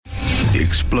The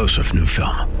explosive new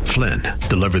film, Flynn,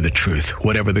 deliver the truth,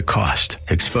 whatever the cost,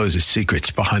 exposes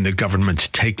secrets behind the government's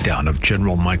takedown of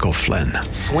General Michael Flynn.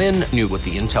 Flynn knew what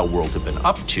the intel world had been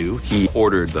up to. He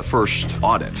ordered the first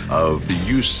audit of the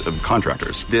use of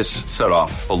contractors. This set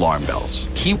off alarm bells.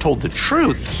 He told the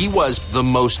truth. He was the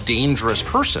most dangerous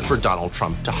person for Donald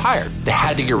Trump to hire. They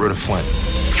had to get rid of Flynn.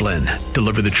 Flynn,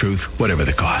 deliver the truth, whatever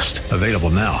the cost. Available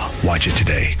now. Watch it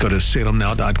today. Go to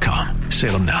salemnow.com.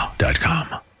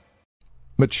 salemnow.com.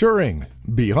 Maturing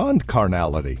beyond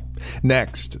carnality.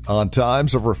 Next on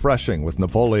Times of Refreshing with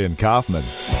Napoleon Kaufman.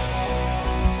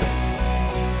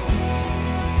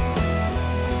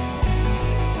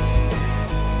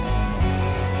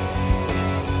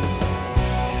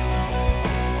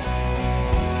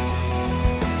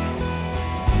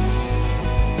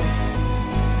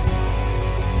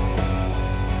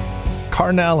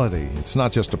 Carnality. It's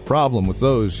not just a problem with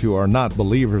those who are not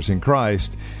believers in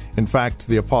Christ. In fact,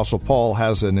 the Apostle Paul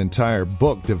has an entire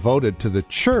book devoted to the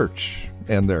church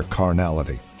and their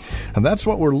carnality. And that's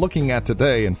what we're looking at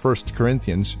today in 1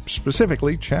 Corinthians,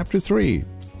 specifically chapter 3.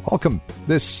 Welcome.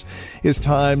 This is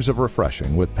Times of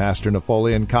Refreshing with Pastor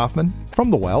Napoleon Kaufman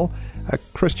from The Well, a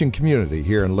Christian community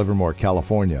here in Livermore,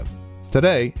 California.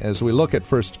 Today, as we look at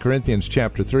 1 Corinthians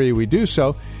chapter 3, we do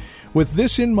so with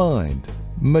this in mind: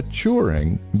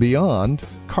 maturing beyond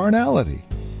carnality.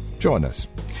 Join us.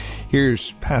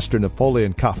 Here's Pastor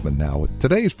Napoleon Kaufman now with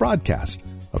today's broadcast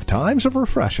of Times of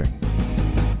Refreshing.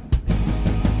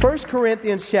 1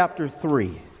 Corinthians chapter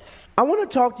 3. I want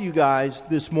to talk to you guys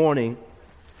this morning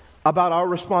about our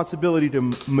responsibility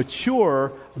to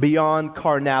mature beyond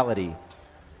carnality.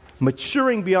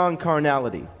 Maturing beyond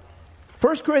carnality.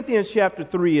 1 Corinthians chapter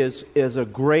 3 is a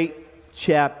great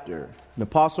chapter. The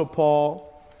Apostle Paul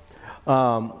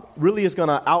really is going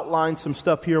to outline some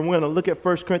stuff here. And we're going to look at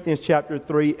 1 Corinthians chapter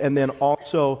 3 and then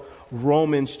also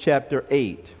Romans chapter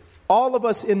 8. All of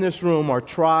us in this room are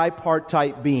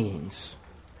tripartite beings,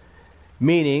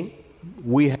 meaning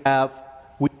we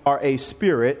are a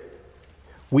spirit,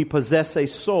 we possess a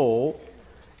soul,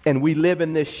 and we live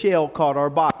in this shell called our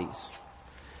bodies.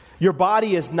 Your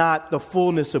body is not the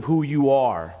fullness of who you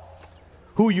are.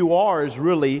 Who you are is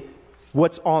really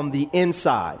what's on the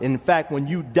inside. In fact, when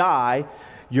you die,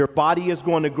 your body is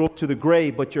going to go to the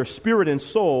grave, but your spirit and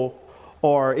soul,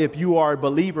 or if you are a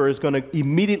believer, is going to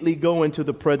immediately go into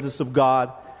the presence of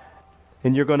God,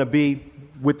 and you're going to be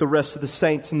with the rest of the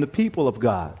saints and the people of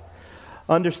God.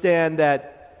 Understand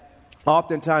that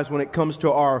oftentimes when it comes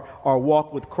to our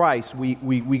walk with Christ,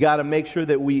 we got to make sure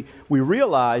that we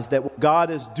realize that what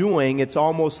God is doing, it's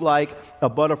almost like a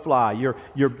butterfly.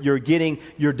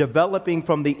 You're developing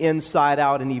from the inside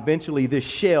out, and eventually this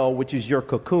shell, which is your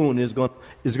cocoon, is going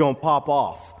to pop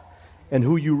off. And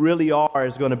who you really are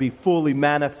is going to be fully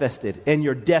manifested, and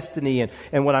your destiny,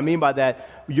 and what I mean by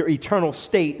that, your eternal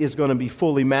state is going to be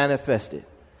fully manifested.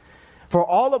 For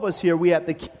all of us here, we have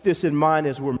to keep this in mind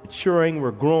as we're maturing,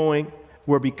 we're growing,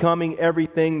 we're becoming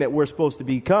everything that we're supposed to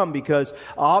become, because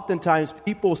oftentimes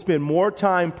people spend more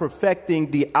time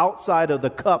perfecting the outside of the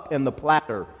cup and the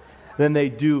platter than they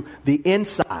do the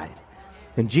inside.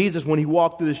 And Jesus, when he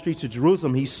walked through the streets of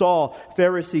Jerusalem, he saw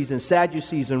Pharisees and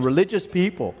Sadducees and religious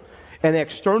people, and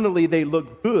externally they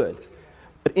looked good,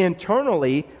 but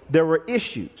internally there were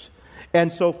issues.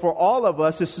 And so for all of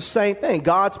us, it's the same thing.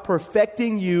 God's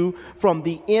perfecting you from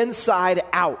the inside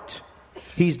out.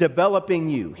 He's developing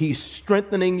you. He's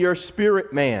strengthening your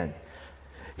spirit, man.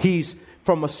 He's,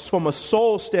 from a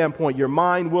soul standpoint, your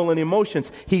mind, will, and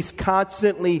emotions, he's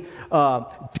constantly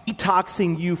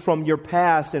detoxing you from your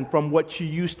past and from what you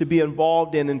used to be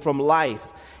involved in and from life.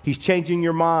 He's changing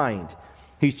your mind.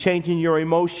 He's changing your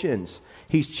emotions.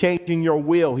 He's changing your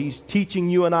will. He's teaching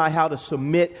you and I how to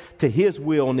submit to his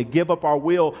will and to give up our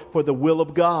will for the will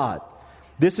of God.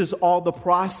 This is all the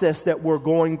process that we're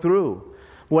going through.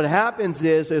 What happens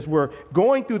is, as we're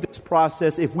going through this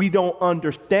process, if we don't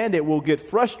understand it, we'll get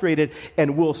frustrated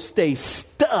and we'll stay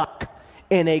stuck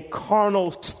in a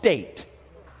carnal state.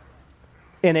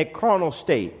 In a carnal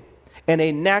state. In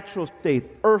a natural state,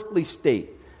 earthly state.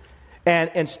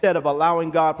 And instead of allowing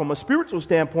God from a spiritual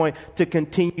standpoint to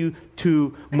continue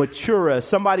to mature us.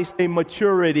 Somebody say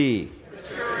maturity.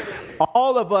 Maturity.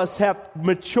 All of us have to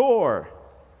mature.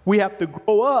 We have to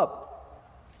grow up.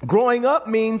 Growing up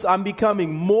means I'm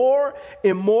becoming more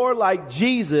and more like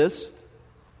Jesus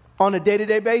on a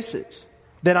day-to-day basis.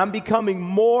 That I'm becoming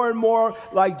more and more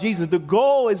like Jesus. The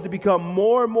goal is to become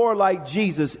more and more like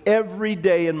Jesus every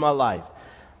day in my life.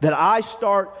 That I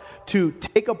start to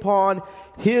take upon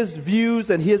his views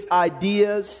and his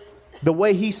ideas, the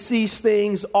way he sees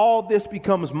things. All this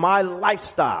becomes my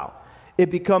lifestyle. It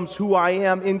becomes who I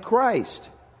am in Christ.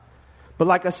 But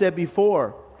like I said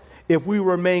before, if we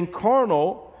remain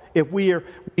carnal, if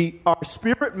our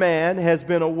spirit man has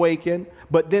been awakened,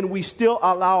 but then we still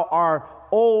allow our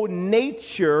old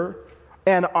nature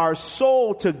and our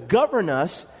soul to govern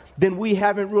us, then we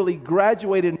haven't really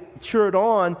graduated and matured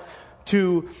on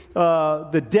to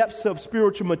the depths of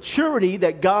spiritual maturity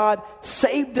that God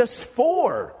saved us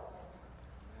for.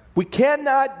 We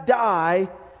cannot die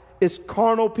as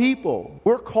carnal people.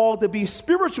 We're called to be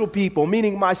spiritual people,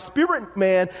 meaning my spirit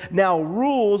man now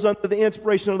rules under the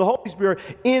inspiration of the Holy Spirit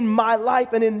in my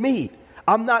life and in me.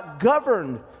 I'm not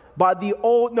governed by the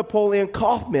old Napoleon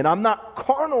Kaufman. I'm not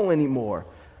carnal anymore.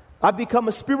 I've become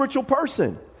a spiritual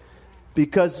person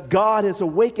because God has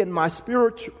awakened my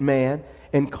spirit man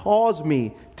and caused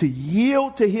me to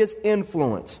yield to his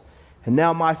influence. And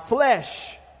now my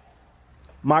flesh,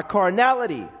 my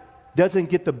carnality, doesn't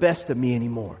get the best of me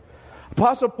anymore.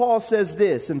 Apostle Paul says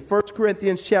this in 1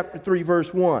 Corinthians chapter 3,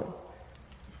 verse 1.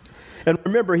 And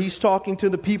remember, he's talking to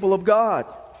the people of God.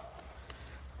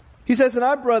 He says, "And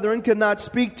I, brethren, cannot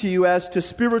speak to you as to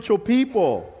spiritual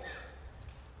people."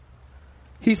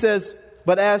 He says,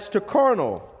 "but as to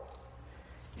carnal."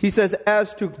 He says,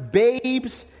 "as to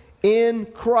babes in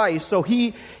Christ." So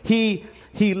he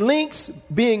links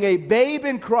being a babe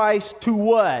in Christ to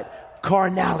what?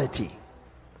 Carnality.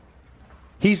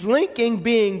 He's linking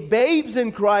being babes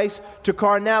in Christ to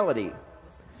carnality.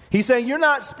 He's saying you're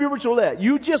not spiritual yet.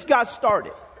 You just got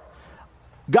started.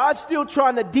 God's still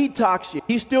trying to detox you.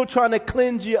 He's still trying to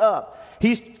cleanse you up.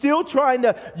 He's still trying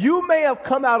to, you may have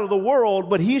come out of the world,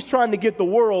 but he's trying to get the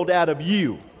world out of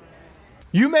you.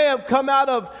 You may have come out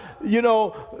of, you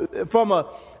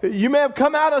may have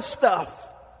come out of stuff,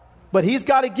 but he's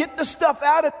got to get the stuff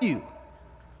out of you.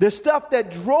 The stuff that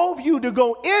drove you to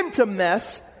go into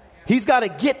mess, he's got to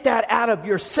get that out of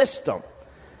your system.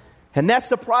 And that's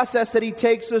the process that he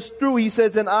takes us through. He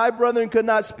says, "And I, brethren, could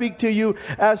not speak to you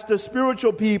as to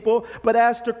spiritual people, but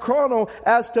as to carnal,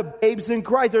 as to babes in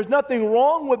Christ." There's nothing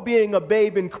wrong with being a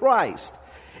babe in Christ,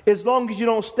 as long as you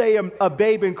don't stay a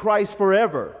babe in Christ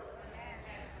forever.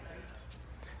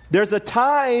 There's a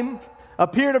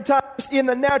period of time in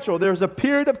the natural. There's a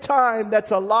period of time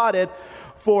that's allotted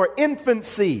for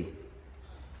infancy.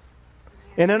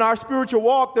 And in our spiritual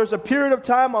walk, there's a period of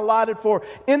time allotted for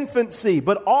infancy.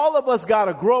 But all of us got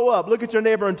to grow up. Look at your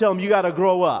neighbor and tell him, you got to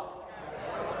grow up.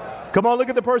 Come on, look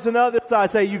at the person on the other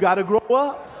side. Say, you got to grow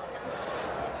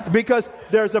up. Because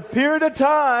there's a period of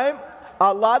time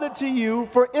allotted to you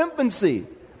for infancy.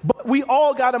 But we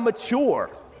all got to mature.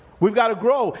 We've got to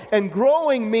grow. And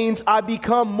growing means I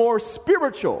become more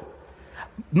spiritual.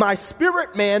 My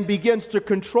spirit man begins to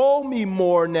control me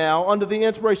more now under the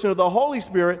inspiration of the Holy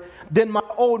Spirit than my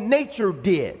old nature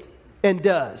did and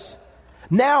does.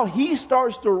 Now he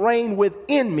starts to reign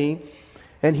within me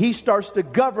and he starts to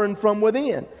govern from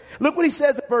within. Look what he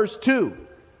says in verse 2.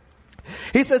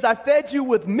 He says, "I fed you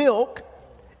with milk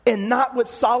and not with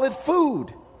solid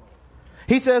food."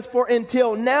 He says, "For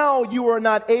until now you are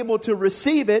not able to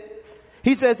receive it."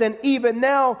 He says, "And even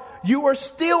now you are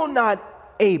still not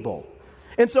able."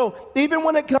 And so even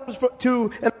when it comes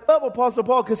to, and I love Apostle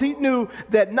Paul because he knew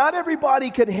that not everybody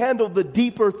could handle the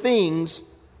deeper things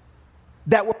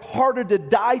that were harder to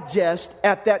digest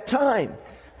at that time.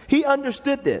 He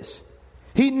understood this.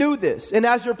 He knew this. And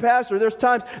as your pastor,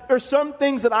 there's some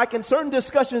things that certain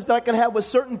discussions that I can have with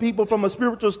certain people from a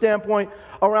spiritual standpoint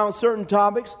around certain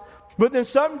topics. But then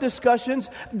some discussions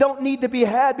don't need to be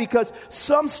had because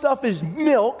some stuff is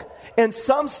milk and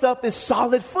some stuff is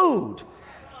solid food.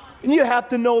 And you have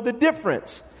to know the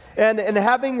difference. And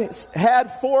having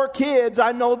had 4 kids,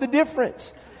 I know the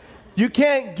difference. You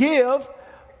can't give,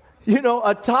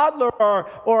 a toddler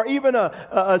or even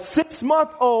a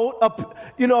 6-month-old,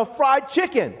 a fried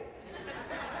chicken.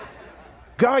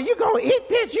 Girl, you going to eat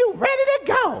this? You ready to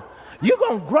go? You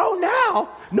going to grow now?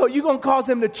 No, you're going to cause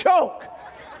him to choke.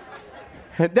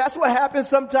 And that's what happens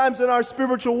sometimes in our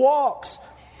spiritual walks.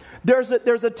 There's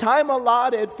a time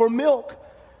allotted for milk.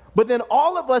 But then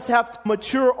all of us have to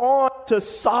mature on to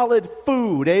solid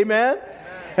food. Amen?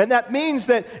 And that means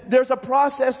that there's a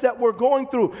process that we're going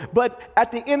through. But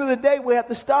at the end of the day, we have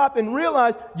to stop and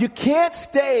realize you can't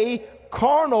stay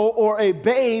carnal or a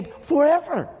babe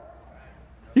forever.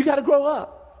 You got to grow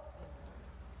up.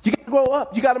 You got to grow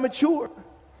up. You got to mature.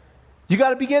 You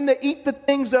got to begin to eat the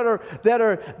things that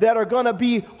are going to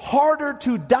be harder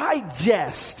to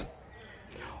digest,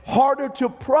 harder to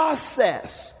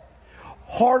process,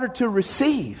 harder to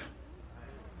receive.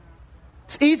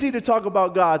 It's easy to talk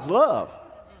about God's love.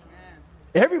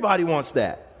 Everybody wants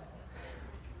that.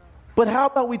 But how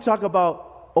about we talk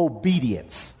about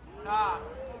obedience?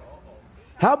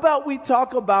 How about we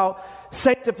talk about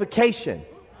sanctification?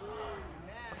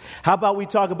 How about we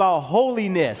talk about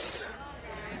holiness?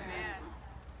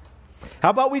 How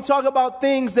about we talk about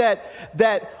things that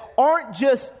aren't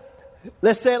just,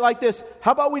 let's say it like this.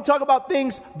 How about we talk about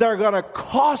things that are going to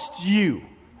cost you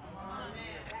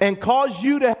and cause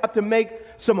you to have to make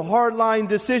some hardline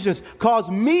decisions, cause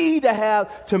me to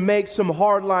have to make some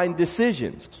hardline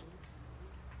decisions?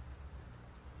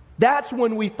 That's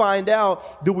when we find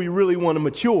out, do we really want to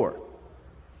mature?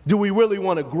 Do we really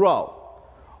want to grow?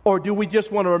 Or do we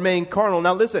just want to remain carnal?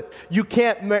 Now listen, you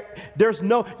cannot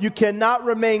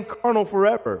remain carnal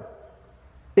forever.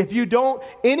 If you don't,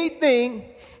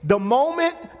 the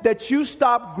moment that you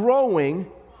stop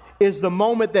growing is the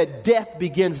moment that death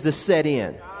begins to set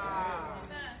in.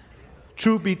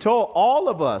 Truth be told, all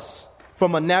of us,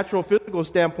 from a natural physical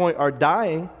standpoint, are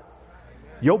dying.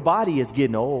 Your body is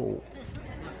getting old.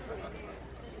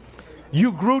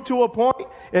 You grew to a point,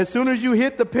 as soon as you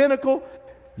hit the pinnacle,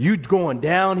 you going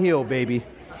downhill, baby.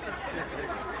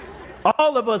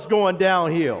 All of us going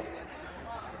downhill.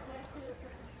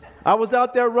 I was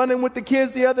out there running with the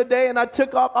kids the other day, and I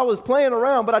took off. I was playing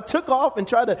around, but I took off and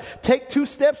tried to take 2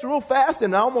 steps real fast,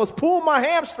 and I almost pulled my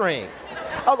hamstring.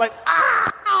 I was like,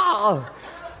 ah!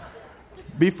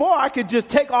 Before I could just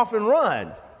take off and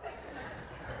run.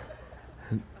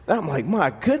 I'm like,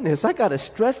 my goodness, I got to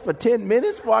stretch for 10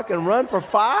 minutes before I can run for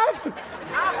 5?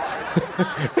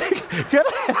 Can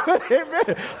I have an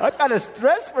amen? I got to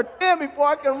stretch for 10 before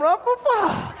I can run for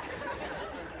 5.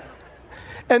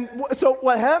 And so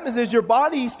what happens is your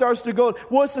body starts to go,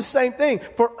 well, it's the same thing.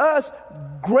 For us,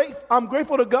 I'm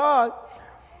grateful to God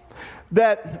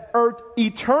that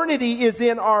eternity is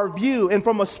in our view. And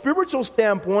from a spiritual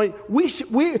standpoint, we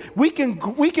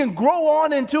can grow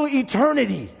on into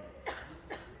eternity.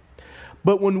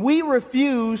 But when we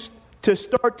refuse to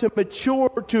start to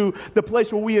mature to the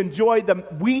place where we enjoy the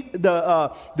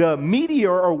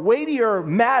meatier or weightier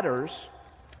matters,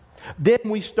 then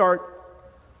we start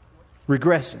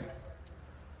regressing.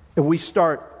 And we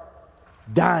start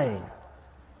dying.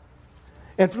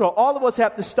 And so all of us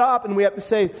have to stop and we have to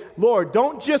say, Lord,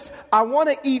 I want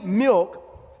to eat milk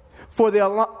for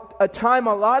a time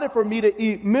allotted for me to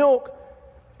eat milk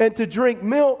and to drink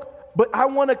milk, but I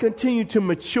want to continue to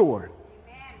mature.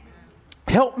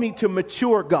 Help me to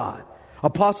mature, God.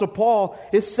 Apostle Paul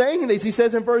is saying this. He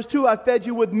says in verse 2, I fed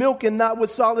you with milk and not with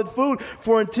solid food,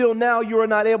 for until now you are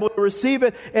not able to receive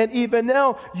it, and even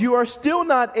now you are still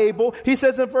not able. He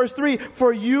says in verse 3,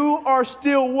 for you are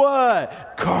still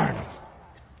what? Carnal.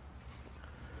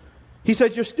 He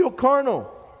says you're still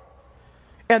carnal.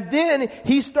 And then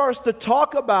he starts to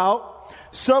talk about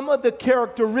some of the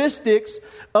characteristics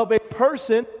of a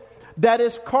person that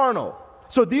is carnal.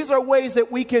 So these are ways that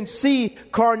we can see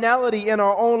carnality in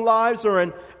our own lives or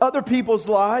in other people's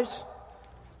lives.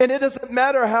 And it doesn't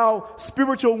matter how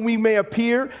spiritual we may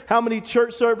appear, how many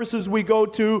church services we go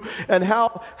to, and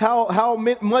how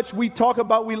much we talk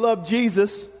about we love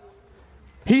Jesus.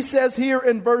 He says here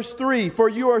in verse 3, for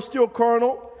you are still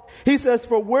carnal. He says,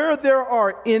 for where there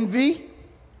are envy,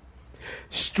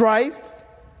 strife,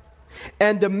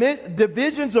 and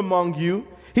divisions among you,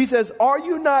 he says, are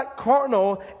you not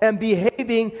carnal and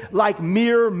behaving like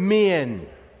mere men?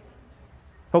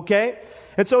 Okay?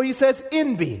 And so he says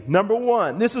envy, number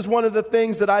one. This is one of the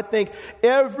things that I think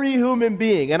every human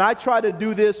being, and I try to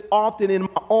do this often in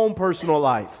my own personal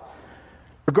life,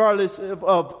 regardless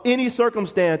of any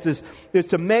circumstances, is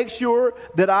to make sure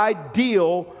that I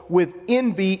deal with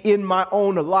envy in my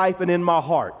own life and in my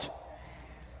heart.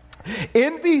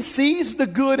 Envy sees the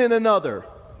good in another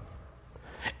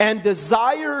and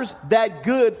desires that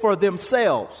good for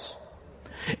themselves,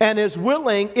 and is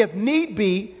willing, if need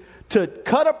be, to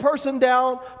cut a person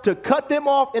down, to cut them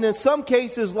off, and in some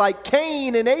cases, like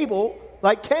Cain, to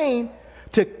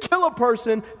kill a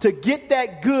person to get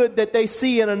that good that they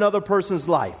see in another person's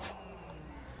life.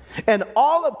 And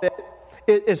all of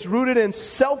it is rooted in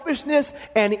selfishness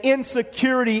and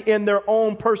insecurity in their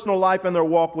own personal life and their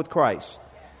walk with Christ.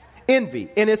 Envy,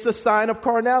 and it's a sign of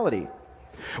carnality.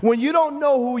 When you don't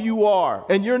know who you are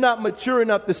and you're not mature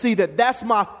enough to see that that's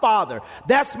my father,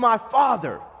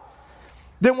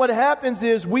 then what happens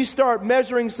is we start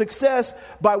measuring success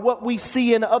by what we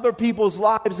see in other people's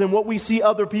lives and what we see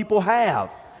other people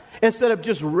have, instead of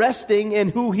just resting in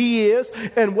who he is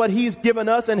and what he's given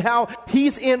us and how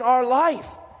he's in our life.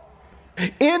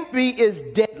 Envy is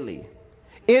deadly.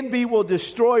 Envy will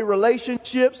destroy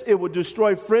relationships. It will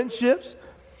destroy friendships.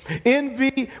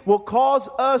 Envy will cause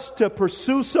us to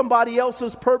pursue somebody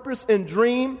else's purpose and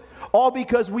dream, all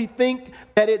because we think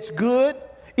that it's good,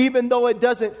 even though it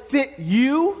doesn't fit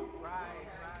you.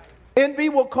 Envy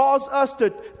will cause us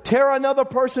to tear another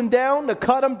person down, to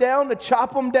cut them down, to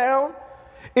chop them down.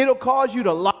 It'll cause you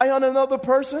to lie on another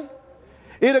person.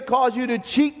 It'll cause you to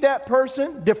cheat that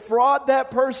person, defraud that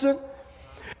person.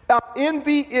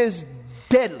 Envy is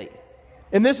deadly.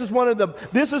 And this is one of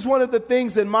the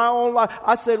things in my own life.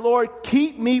 I say, Lord,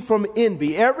 keep me from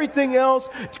envy. Everything else,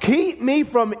 keep me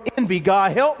from envy.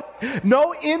 God, help me.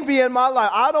 No envy in my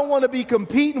life. I don't want to be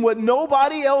competing with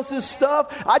nobody else's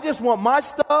stuff. I just want my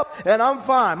stuff and I'm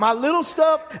fine. My little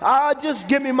stuff, just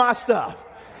give me my stuff.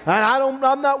 And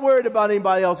I'm not worried about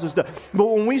anybody else's stuff. But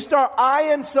when we start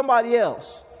eyeing somebody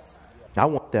else, I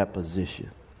want that position.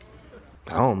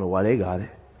 I don't know why they got it.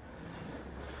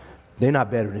 They're not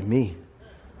better than me.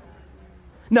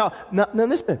 Now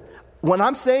listen, when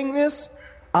I'm saying this,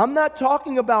 I'm not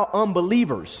talking about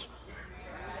unbelievers.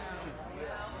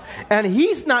 And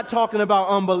he's not talking about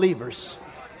unbelievers.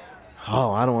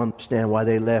 Oh, I don't understand why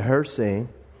they let her sing.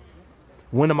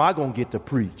 When am I going to get to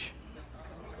preach?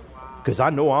 Because I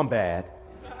know I'm bad.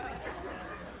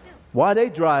 Why are they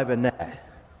driving that?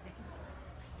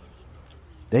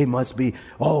 They must be,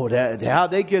 how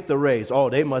they get the raise? Oh,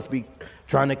 they must be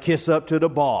trying to kiss up to the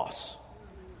boss.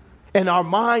 And our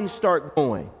minds start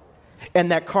going.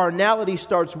 And that carnality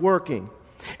starts working.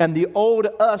 And the old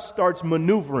us starts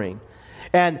maneuvering.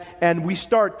 And we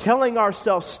start telling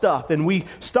ourselves stuff. And we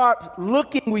stop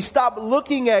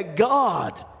looking at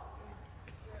God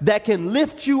that can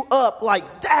lift you up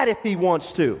like that if he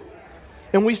wants to.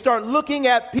 And we start looking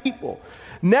at people.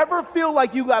 Never feel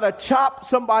like you got to chop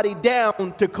somebody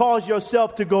down to cause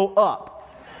yourself to go up.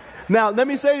 Now, let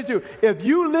me say to you, if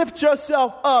you lift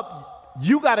yourself up,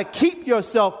 you got to keep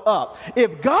yourself up.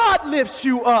 If God lifts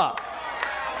you up,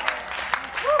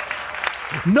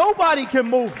 nobody can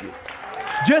move you.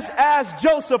 Just ask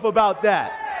Joseph about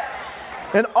that.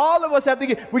 And all of us have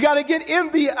to we got to get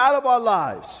envy out of our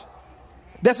lives.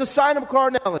 That's a sign of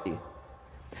carnality.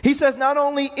 He says not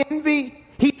only envy,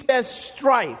 he says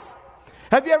strife.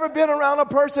 Have you ever been around a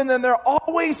person and they're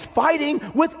always fighting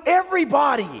with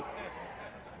everybody?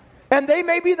 And they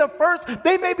may be the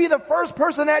first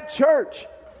person at church.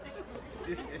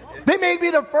 They may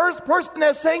be the first person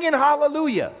that's singing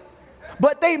hallelujah.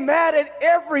 But they mad at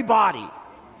everybody.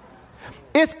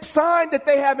 It's a sign that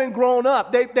they haven't grown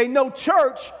up. They know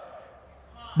church,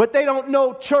 but they don't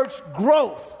know church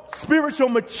growth, spiritual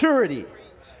maturity.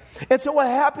 And so what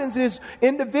happens is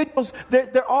individuals,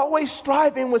 they're always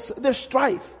striving with their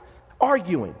strife,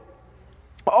 arguing,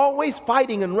 always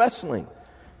fighting and wrestling.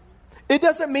 It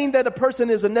doesn't mean that a person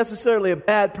is necessarily a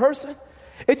bad person.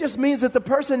 It just means that the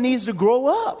person needs to grow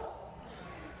up.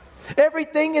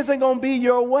 Everything isn't going to be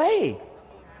your way.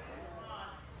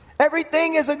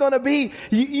 Everything isn't going to be,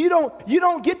 you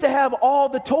don't get to have all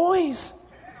the toys.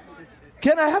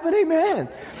 Can I have an amen?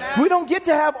 We don't get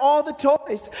to have all the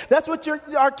toys. That's what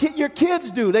your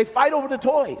kids do. They fight over the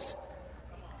toys.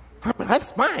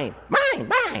 That's mine.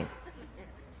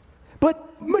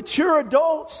 But mature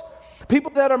adults,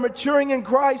 people that are maturing in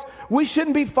Christ, we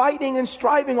shouldn't be fighting and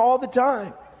striving all the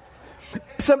time.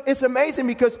 It's amazing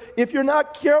because if you're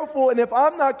not careful and if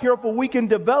I'm not careful, we can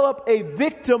develop a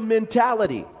victim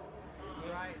mentality.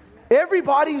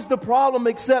 Everybody's the problem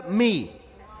except me.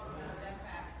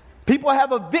 People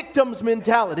have a victim's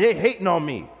mentality. They're hating on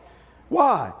me.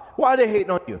 Why? Why are they hating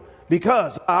on you?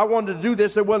 Because I wanted to do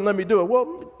this, they wouldn't let me do it.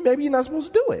 Well, maybe you're not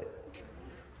supposed to do it.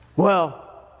 Well,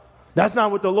 that's not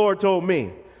what the Lord told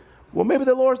me. Well, maybe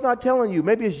the Lord's not telling you.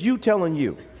 Maybe it's you telling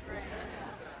you.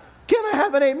 Can I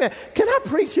have an amen? Can I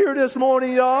preach here this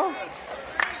morning, y'all?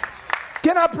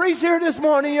 Can I preach here this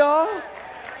morning, y'all?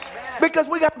 Because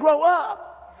we got to grow up.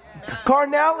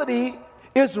 Carnality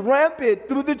is rampant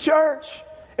through the church.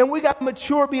 And we got to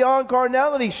mature beyond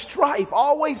carnality. Strife,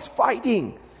 always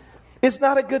fighting. It's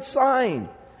not a good sign.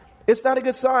 It's not a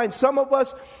good sign. Some of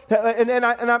us, and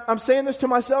I'm saying this to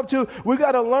myself too, we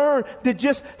got to learn to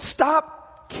just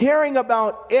stop caring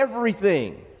about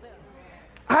everything.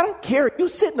 I don't care. You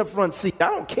sit in the front seat. I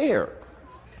don't care.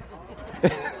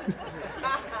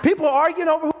 People arguing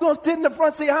over who's going to sit in the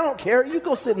front seat. I don't care. You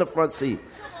go sit in the front seat.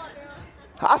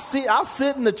 I'll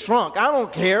sit in the trunk. I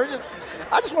don't care.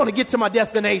 I just want to get to my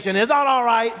destination. Is that all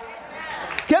right?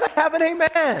 Can I have an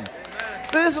amen?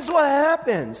 This is what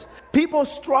happens. People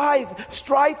strive.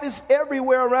 Strife is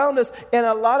everywhere around us. And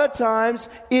a lot of times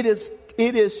it is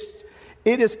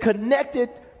connected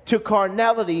to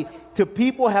carnality, to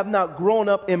people have not grown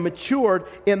up and matured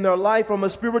in their life from a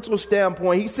spiritual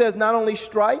standpoint. He says not only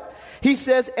strife, he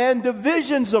says, and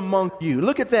divisions among you.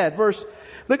 Look at that verse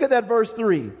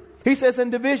 3. He says,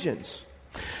 and divisions.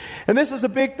 And this is a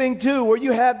big thing too, where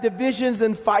you have divisions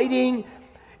and fighting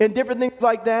and different things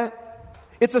like that.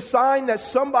 It's a sign that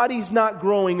somebody's not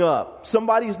growing up.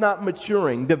 Somebody's not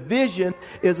maturing. Division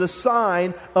is a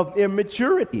sign of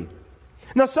immaturity.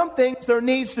 Now, some things, there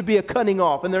needs to be a cutting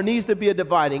off, and there needs to be a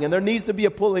dividing, and there needs to be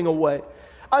a pulling away.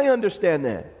 I understand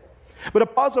that. But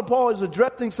Apostle Paul is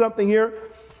addressing something here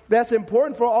that's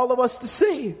important for all of us to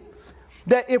see.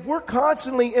 That if we're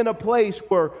constantly in a place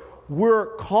where we're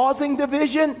causing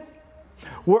division,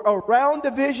 we're around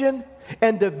division,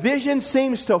 and division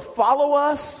seems to follow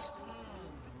us,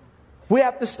 we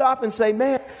have to stop and say,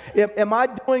 man, am I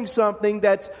doing something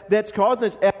that's causing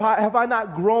this? Have I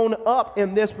not grown up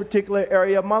in this particular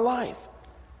area of my life?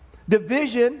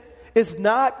 Division is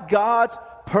not God's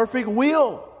perfect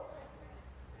will.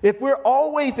 If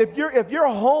your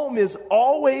home is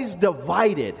always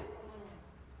divided,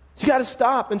 you got to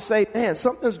stop and say, man,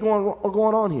 something's going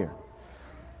on here.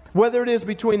 Whether it is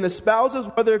between the spouses,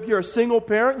 whether if you're a single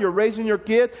parent, you're raising your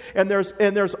kids, and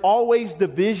there's always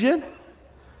division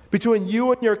between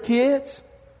you and your kids,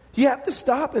 you have to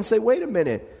stop and say, wait a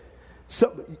minute.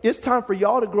 So it's time for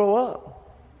y'all to grow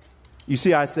up. You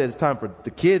see, I said it's time for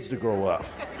the kids to grow up.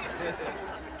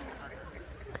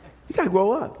 You got to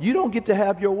grow up. You don't get to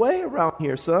have your way around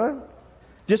here, son.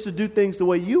 Just to do things the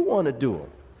way you want to do them.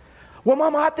 Well,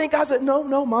 Mama, I think I said, no,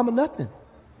 Mama, nothing.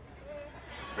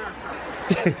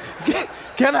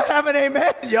 Can I have an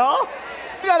amen, y'all?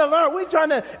 You got to learn. We trying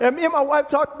to, and me and my wife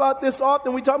talk about this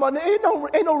often. We talk about, ain't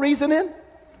no reasoning.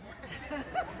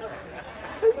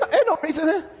 Ain't no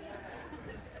reasoning.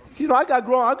 You know, I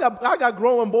got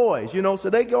growing boys, you know,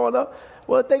 so they going up.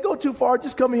 Well, if they go too far,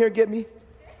 just come here and get me.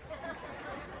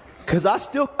 Because I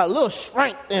still got a little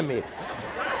strength in me.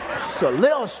 Just a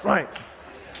little strength.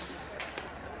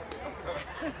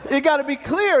 It got to be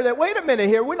clear that, wait a minute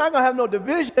here, we're not going to have no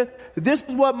division. This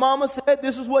is what Mama said.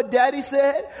 This is what Daddy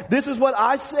said. This is what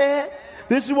I said.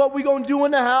 This is what we're going to do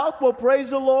in the house. Well, praise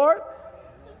the Lord.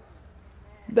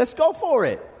 Let's go for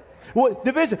it. Well,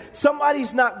 division.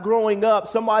 Somebody's not growing up.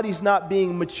 Somebody's not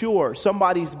being mature.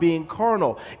 Somebody's being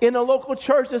carnal. In a local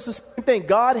church, it's the same thing.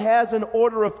 God has an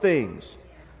order of things.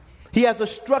 He has a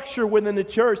structure within the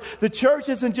church. The church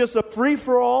isn't just a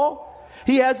free-for-all.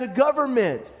 He has a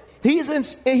government. He's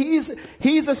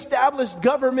established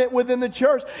government within the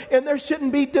church, and there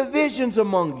shouldn't be divisions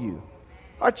among you.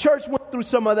 Our church went through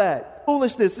some of that.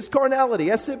 Foolishness, it's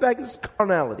carnality. I sit back, it's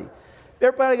carnality.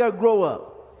 Everybody got to grow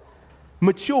up,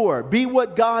 mature, be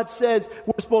what God says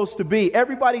we're supposed to be.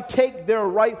 Everybody take their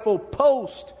rightful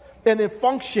post and then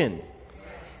function.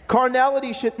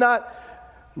 Carnality should not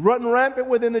run rampant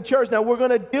within the church. Now, we're going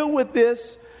to deal with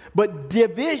this, but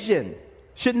division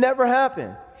should never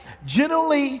happen.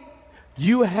 Generally,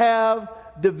 you have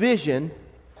division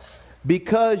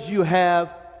because you have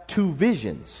two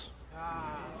visions.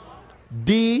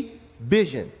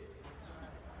 Division.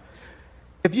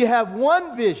 If you have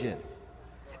one vision,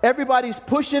 everybody's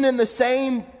pushing in the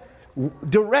same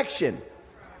direction.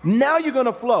 Now you're going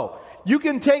to flow. You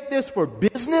can take this for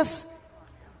business,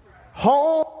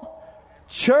 home,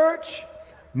 church,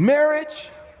 marriage.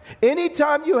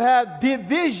 Anytime you have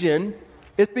division,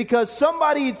 it's because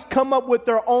somebody's come up with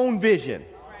their own vision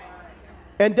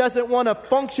and doesn't want to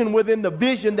function within the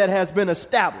vision that has been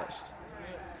established.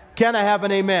 Can I have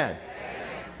an amen?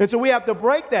 And so we have to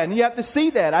break that, and you have to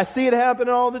see that. I see it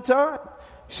happening all the time.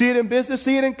 See it in business,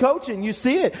 see it in coaching. You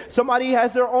see it. Somebody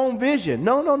has their own vision.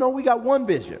 No, we got one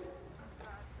vision.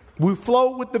 We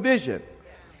flow with the vision.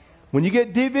 When you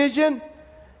get division,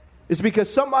 it's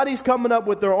because somebody's coming up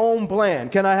with their own plan.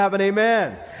 Can I have an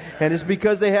amen? And it's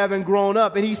because they haven't grown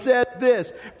up. And he said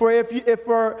this, for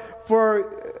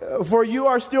you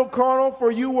are still carnal,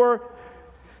 for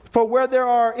where there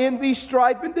are envy,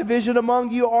 strife, and division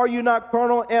among you, are you not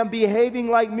carnal and behaving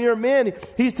like mere men?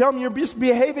 He's telling you, you're just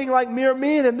behaving like mere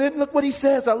men. And then look what he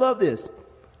says. I love this.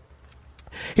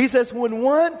 He says, when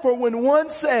one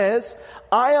says,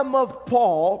 I am of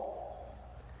Paul,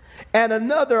 and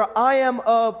another, I am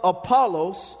of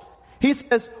Apollos, he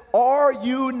says, are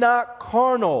you not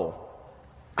carnal?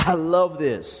 I love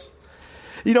this.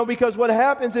 You know, because what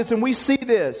happens is, and we see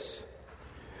this,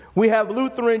 we have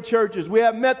Lutheran churches, we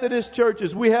have Methodist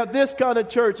churches, we have this kind of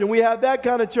church, and we have that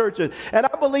kind of church. And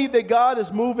I believe that God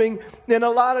is moving in a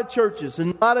lot of churches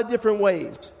in a lot of different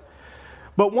ways.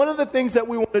 But one of the things that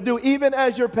we want to do, even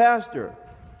as your pastor,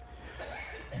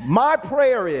 my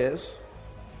prayer is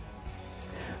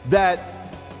that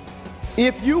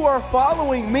if you are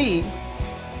following me,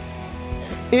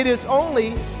 it is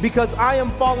only because I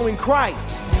am following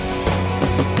Christ.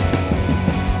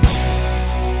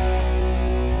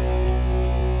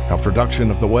 A production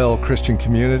of the Well Christian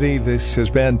Community, this has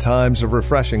been Times of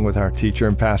Refreshing with our teacher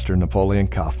and pastor, Napoleon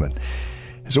Kaufman.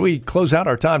 As we close out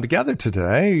our time together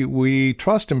today, we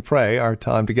trust and pray our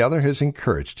time together has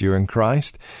encouraged you in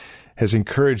Christ, has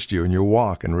encouraged you in your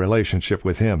walk and relationship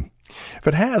with Him. If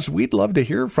it has, we'd love to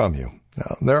hear from you.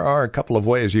 Now, there are a couple of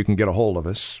ways you can get a hold of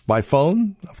us. By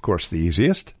phone, of course, the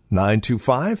easiest,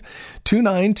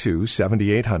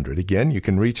 925-292-7800. Again, you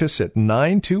can reach us at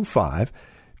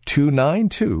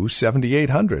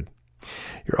 925-292-7800.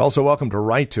 You're also welcome to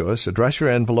write to us. Address your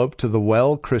envelope to the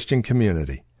Well Christian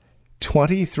Community,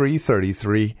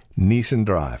 2333 Neeson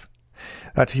Drive.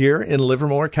 That's here in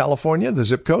Livermore, California, the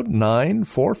zip code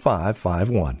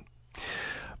 94551.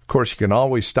 Of course, you can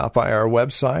always stop by our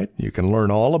website. You can learn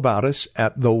all about us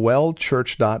at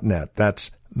thewellchurch.net.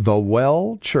 That's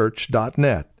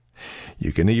thewellchurch.net.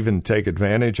 You can even take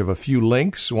advantage of a few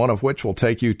links, one of which will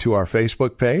take you to our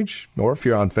Facebook page. Or if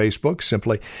you're on Facebook,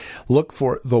 simply look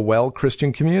for The Well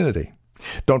Christian Community.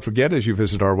 Don't forget, as you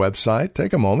visit our website,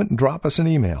 take a moment and drop us an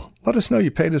email. Let us know you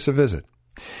paid us a visit.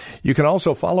 You can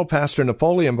also follow Pastor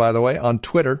Napoleon, by the way, on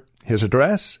Twitter. His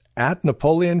address,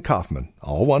 @Napoleon Kaufman.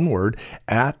 All one word,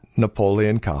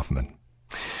 @Napoleon Kaufman.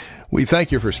 We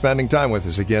thank you for spending time with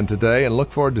us again today and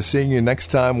look forward to seeing you next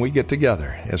time we get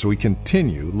together as we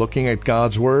continue looking at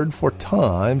God's Word for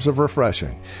times of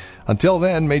refreshing. Until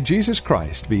then, may Jesus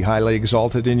Christ be highly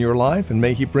exalted in your life, and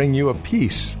may He bring you a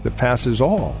peace that passes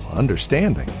all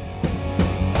understanding.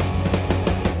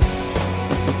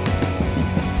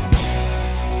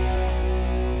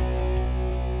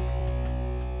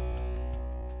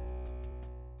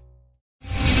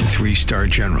 Three-star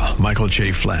General Michael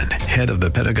J. Flynn, head of the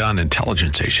Pentagon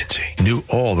Intelligence Agency, knew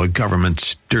all the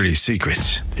government's dirty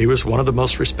secrets. He was one of the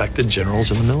most respected generals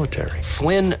in the military.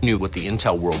 Flynn knew what the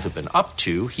intel world had been up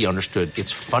to. He understood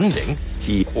its funding.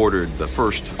 He ordered the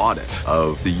first audit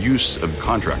of the use of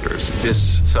contractors.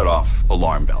 This set off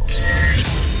alarm bells.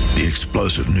 The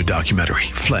explosive new documentary,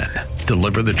 Flynn,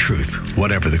 Deliver the Truth,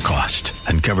 Whatever the Cost,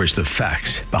 uncovers the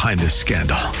facts behind this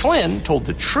scandal. Flynn told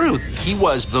the truth. He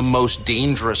was the most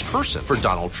dangerous person for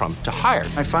Donald Trump to hire.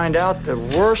 I find out the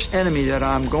worst enemy that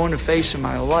I'm going to face in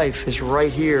my life is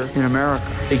right here in America.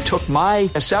 They took my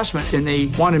assessment and they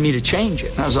wanted me to change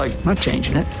it. And I was like, I'm not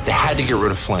changing it. They had to get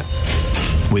rid of Flynn.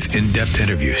 With in-depth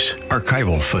interviews,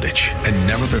 archival footage, and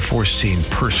never-before-seen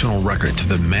personal records of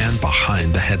the man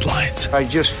behind the headlines. I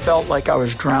just felt like I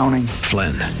was drowning.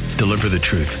 Flynn, Deliver the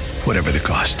Truth, Whatever the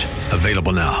Cost.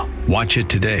 Available now. Watch it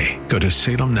today. Go to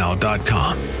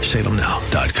salemnow.com.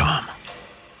 salemnow.com.